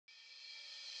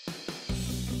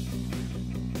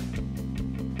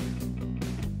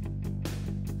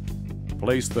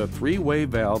Place the three-way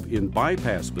valve in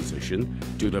bypass position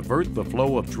to divert the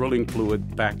flow of drilling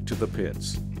fluid back to the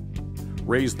pits.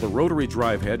 Raise the rotary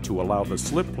drive head to allow the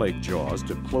slip plate jaws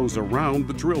to close around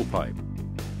the drill pipe.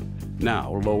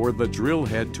 Now lower the drill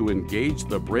head to engage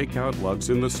the breakout lugs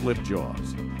in the slip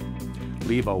jaws.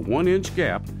 Leave a 1-inch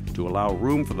gap to allow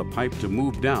room for the pipe to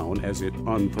move down as it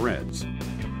unthreads.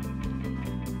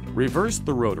 Reverse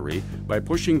the rotary by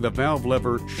pushing the valve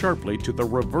lever sharply to the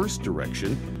reverse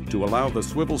direction to allow the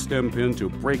swivel stem pin to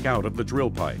break out of the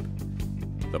drill pipe.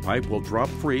 The pipe will drop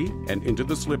free and into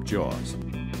the slip jaws.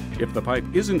 If the pipe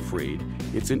isn't freed,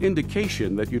 it's an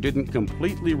indication that you didn't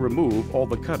completely remove all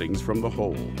the cuttings from the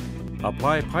hole.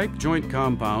 Apply pipe joint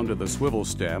compound to the swivel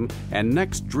stem and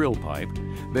next drill pipe,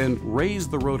 then raise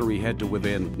the rotary head to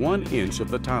within 1 inch of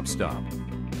the top stop.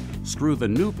 Screw the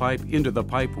new pipe into the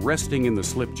pipe resting in the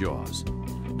slip jaws.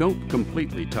 Don't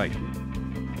completely tighten.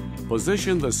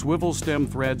 Position the swivel stem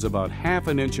threads about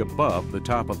 1/2 inch above the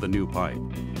top of the new pipe.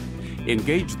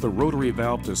 Engage the rotary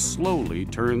valve to slowly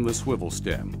turn the swivel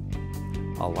stem.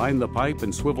 Align the pipe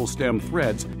and swivel stem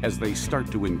threads as they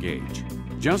start to engage.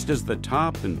 Just as the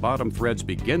top and bottom threads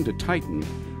begin to tighten,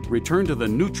 return to the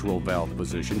neutral valve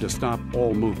position to stop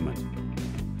all movement.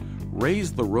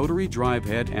 Raise the rotary drive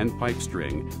head and pipe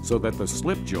string so that the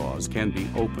slip jaws can be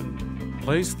opened.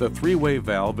 Place the three-way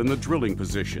valve in the drilling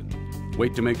position.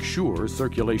 Wait to make sure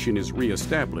circulation is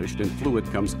re-established and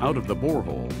fluid comes out of the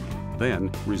borehole. Then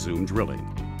resume drilling.